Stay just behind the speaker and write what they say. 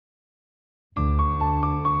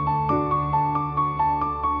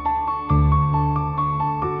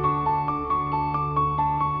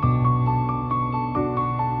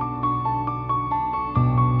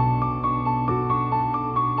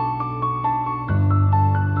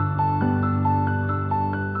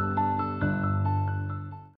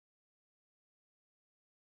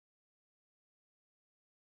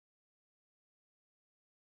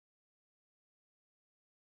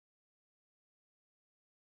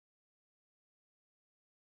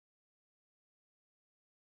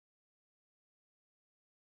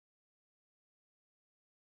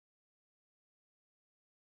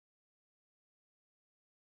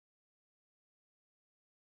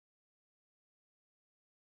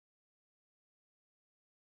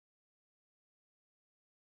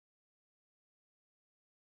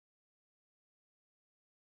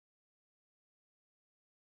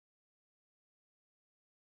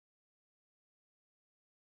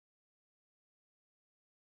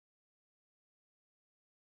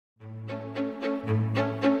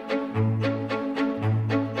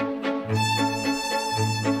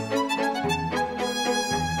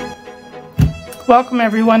Welcome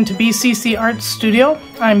everyone to BCC Art Studio.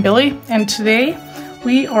 I'm Billy, and today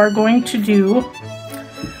we are going to do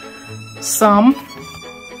I'm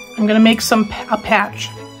going to make a patch.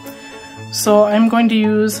 So I'm going to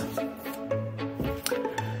use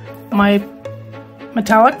my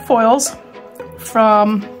metallic foils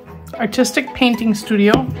from Artistic Painting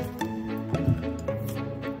Studio.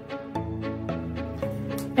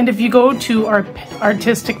 And if you go to our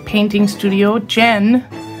Artistic Painting Studio, Jen,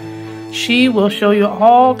 she will show you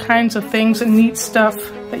all kinds of things and neat stuff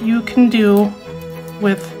that you can do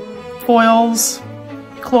with foils,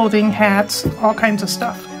 clothing, hats, all kinds of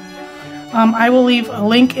stuff. I will leave a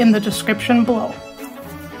link in the description below.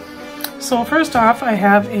 So first off, I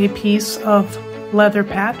have a piece of leather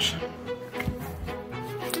patch.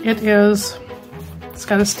 It's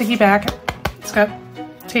got a sticky back. It's got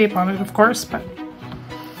tape on it, of course.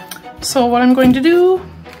 So what I'm going to do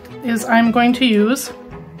is I'm going to use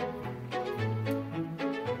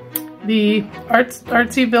the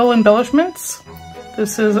Artsyville Embellishments.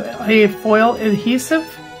 This is a foil adhesive.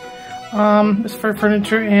 It's for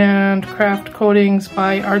furniture and craft coatings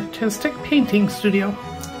by Artistic Painting Studio.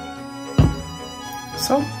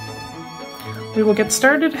 So we will get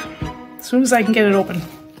started as soon as I can get it open.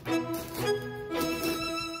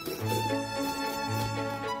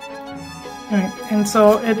 Alright, and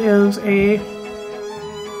so it is a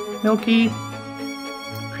milky,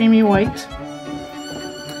 creamy white.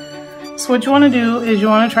 So what you want to do is you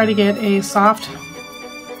want to try to get a soft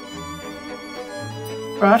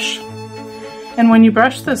brush, and when you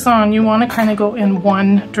brush this on, you want to kind of go in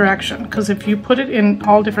one direction, because if you put it in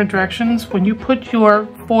all different directions, when you put your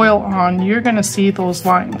foil on, you're going to see those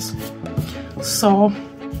lines. So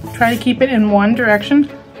try to keep it in one direction,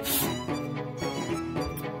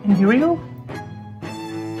 and here we go.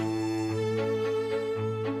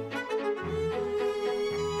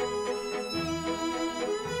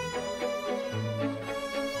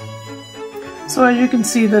 So as you can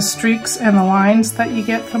see, the streaks and the lines that you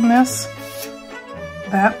get from this,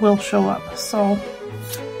 that will show up. So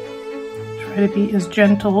try to be as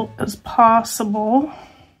gentle as possible.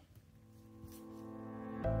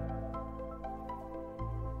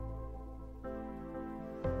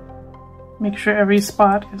 Make sure every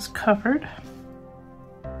spot is covered.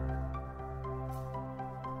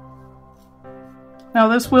 Now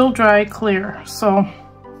this will dry clear, so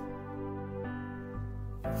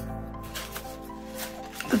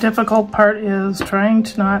the difficult part is trying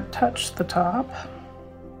to not touch the top.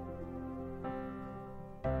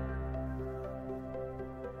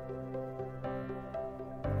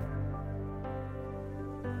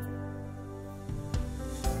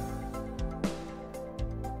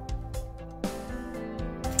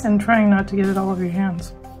 And trying not to get it all over your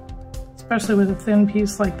hands, especially with a thin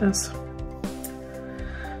piece like this.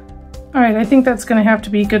 Alright, I think that's going to have to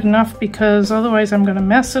be good enough, because otherwise I'm going to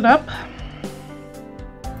mess it up.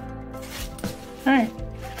 Alright,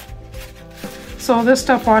 so this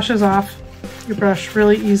stuff washes off your brush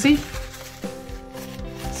really easy.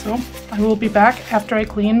 So I will be back after I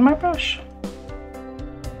clean my brush.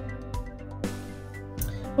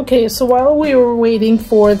 Okay, so while we were waiting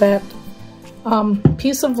for that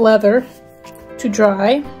piece of leather to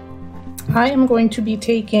dry, I am going to be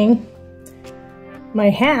taking my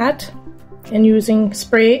hat and using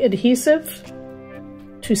spray adhesive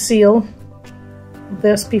to seal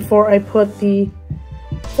this before I put the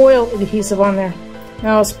foil adhesive on there.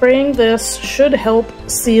 Now spraying this should help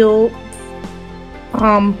seal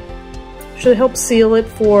it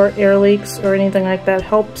for air leaks or anything like that.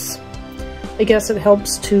 I guess it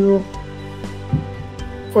helps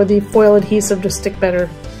for the foil adhesive to stick better.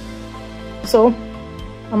 So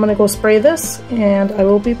I'm gonna go spray this and I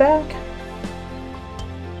will be back.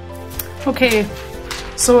 Okay,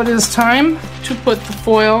 so it is time to put the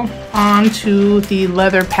foil onto the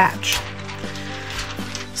leather patch.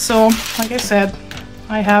 So, like I said,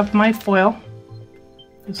 I have my foil.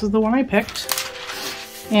 This is the one I picked.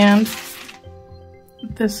 And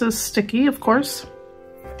this is sticky, of course.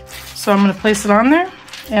 So I'm going to place it on there,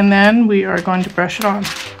 and then we are going to brush it on.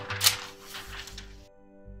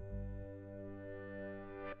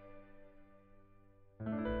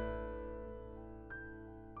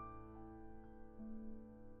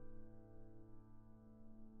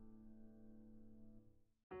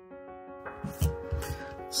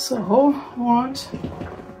 So I want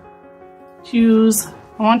to use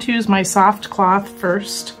my soft cloth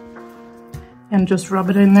first and just rub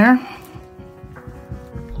it in there.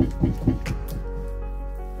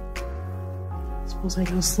 suppose I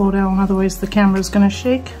gotta slow down, otherwise the camera's gonna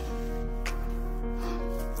shake.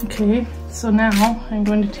 Okay, so now I'm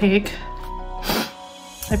going to take,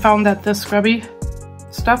 I found that this scrubby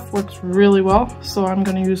stuff works really well, so I'm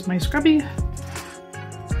going to use my scrubby.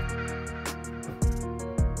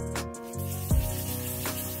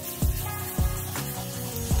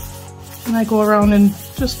 And I go around and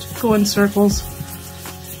just go in circles.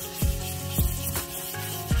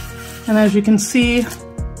 And as you can see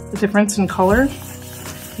the difference in color,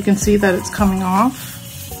 you can see that it's coming off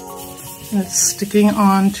and it's sticking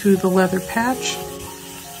onto the leather patch.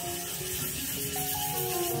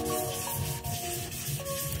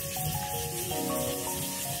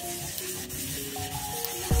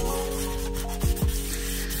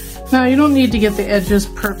 Now you don't need to get the edges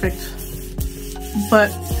perfect, but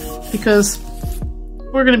because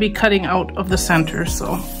we're going to be cutting out of the center,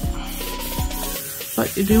 so.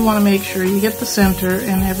 But you do want to make sure you get the center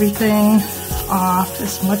and everything off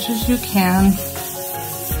as much as you can.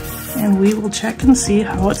 And we will check and see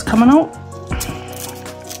how it's coming out.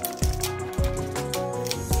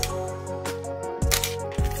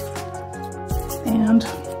 And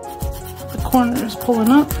the corner is pulling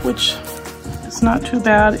up, which is not too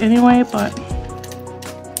bad anyway, but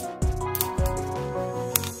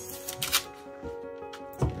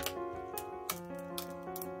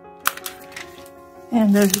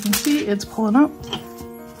and as you can see, it's pulling up.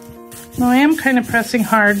 Now I am kind of pressing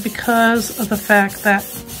hard because of the fact that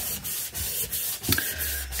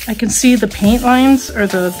I can see the paint lines, or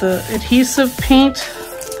the adhesive paint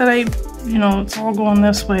that it's all going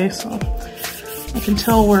this way, so I can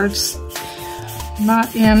tell where it's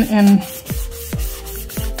not in, and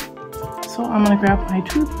so I'm gonna grab my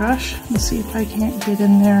toothbrush and see if I can't get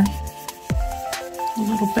in there a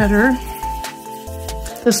little better.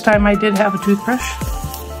 This time I did have a toothbrush.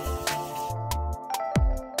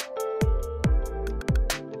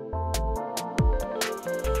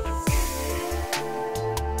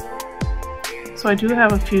 So I do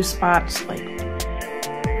have a few spots like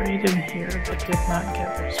right in here that did not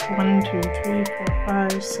get. There's 1, 2, 3, 4,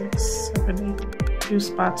 5, 6, 7, 8, 2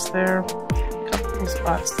 spots there, a couple of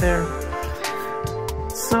spots there.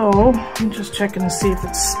 So I'm just checking to see if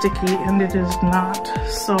it's sticky, and it is not.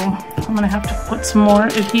 So I'm gonna have to put some more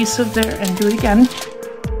adhesive there and do it again.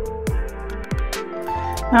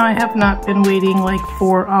 Now I have not been waiting like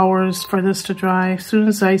 4 hours for this to dry. As soon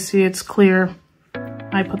as I see it's clear,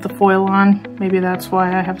 I put the foil on. Maybe that's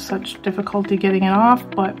why I have such difficulty getting it off,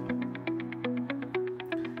 but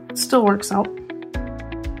it still works out.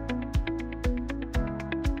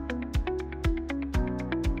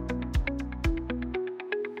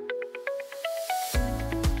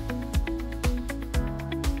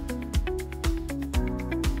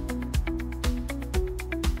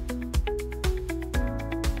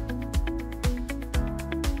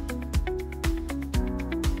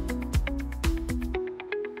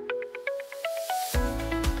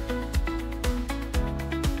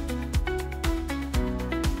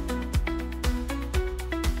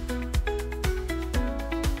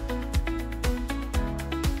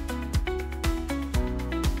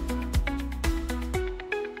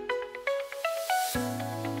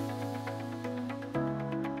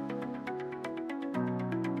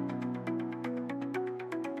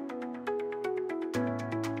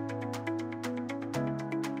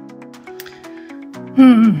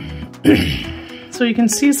 So you can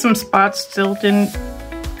see some spots still didn't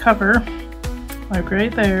cover, like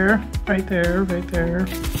right there, right there, right there.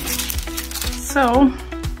 So,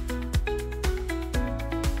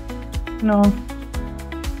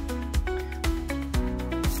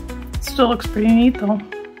 it still looks pretty neat though.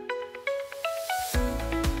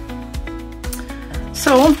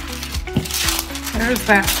 So, there's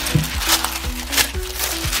that.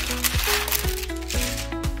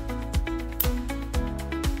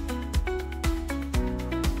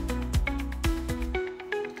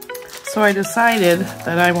 So I decided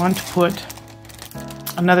that I want to put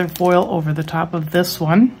another foil over the top of this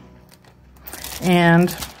one.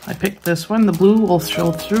 And I picked this one. The blue will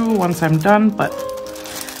show through once I'm done, but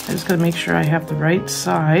I just gotta make sure I have the right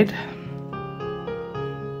side.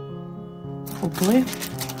 Hopefully.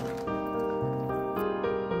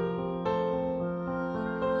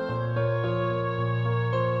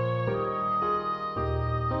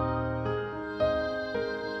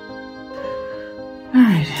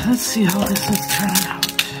 Alright, let's see how this is turning out.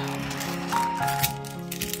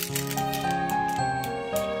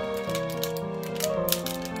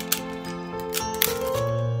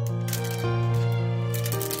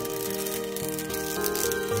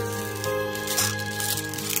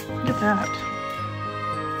 Look at that.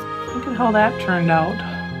 Look at how that turned out.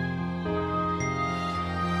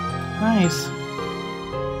 Nice.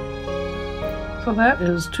 So that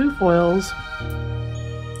is 2 foils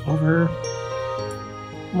over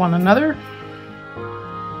one another.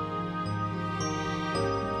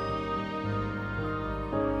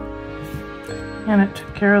 And it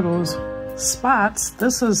took care of those spots.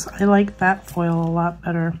 I like that foil a lot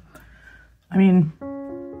better. I mean,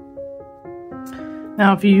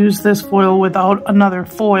 now if you use this foil without another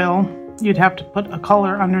foil, you'd have to put a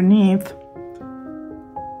color underneath.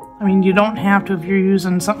 I mean, you don't have to if you're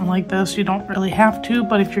using something like this. You don't really have to,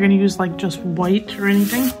 but if you're going to use like just white or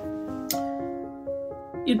anything,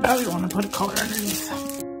 you'd probably want to put a color underneath.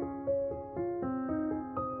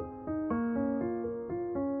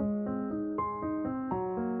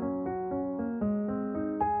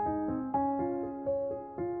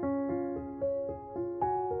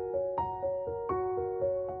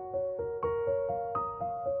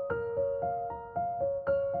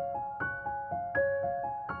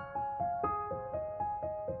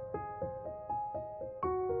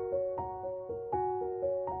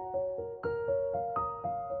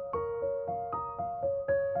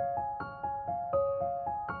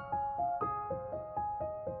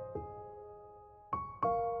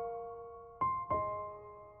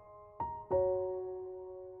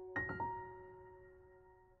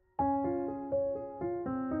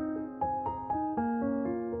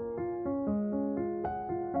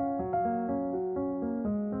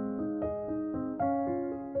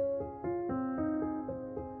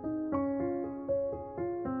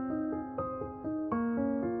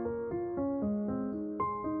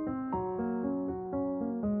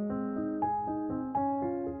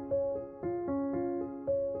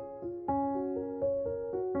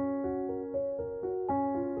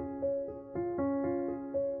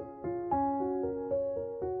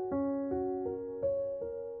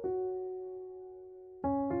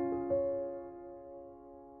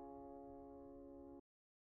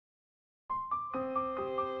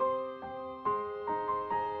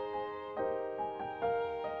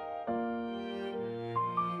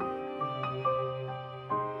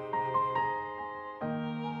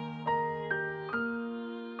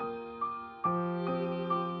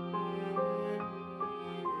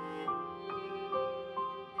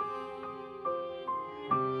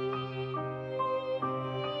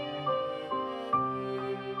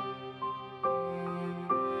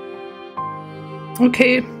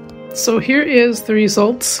 Okay, so here is the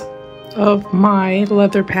results of my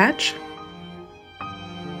leather patch.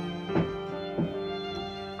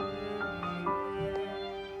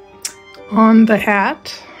 On the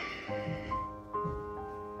hat,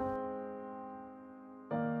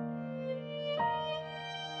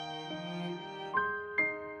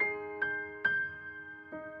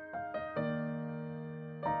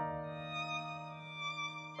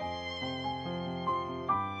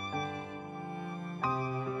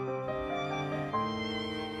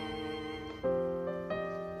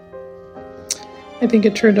 I think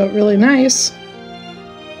it turned out really nice.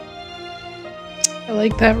 I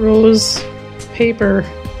like that rose paper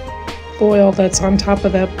foil that's on top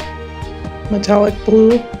of that metallic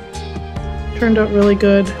blue. Turned out really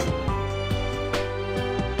good.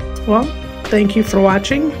 Well, thank you for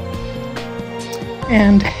watching,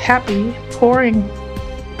 and happy pouring.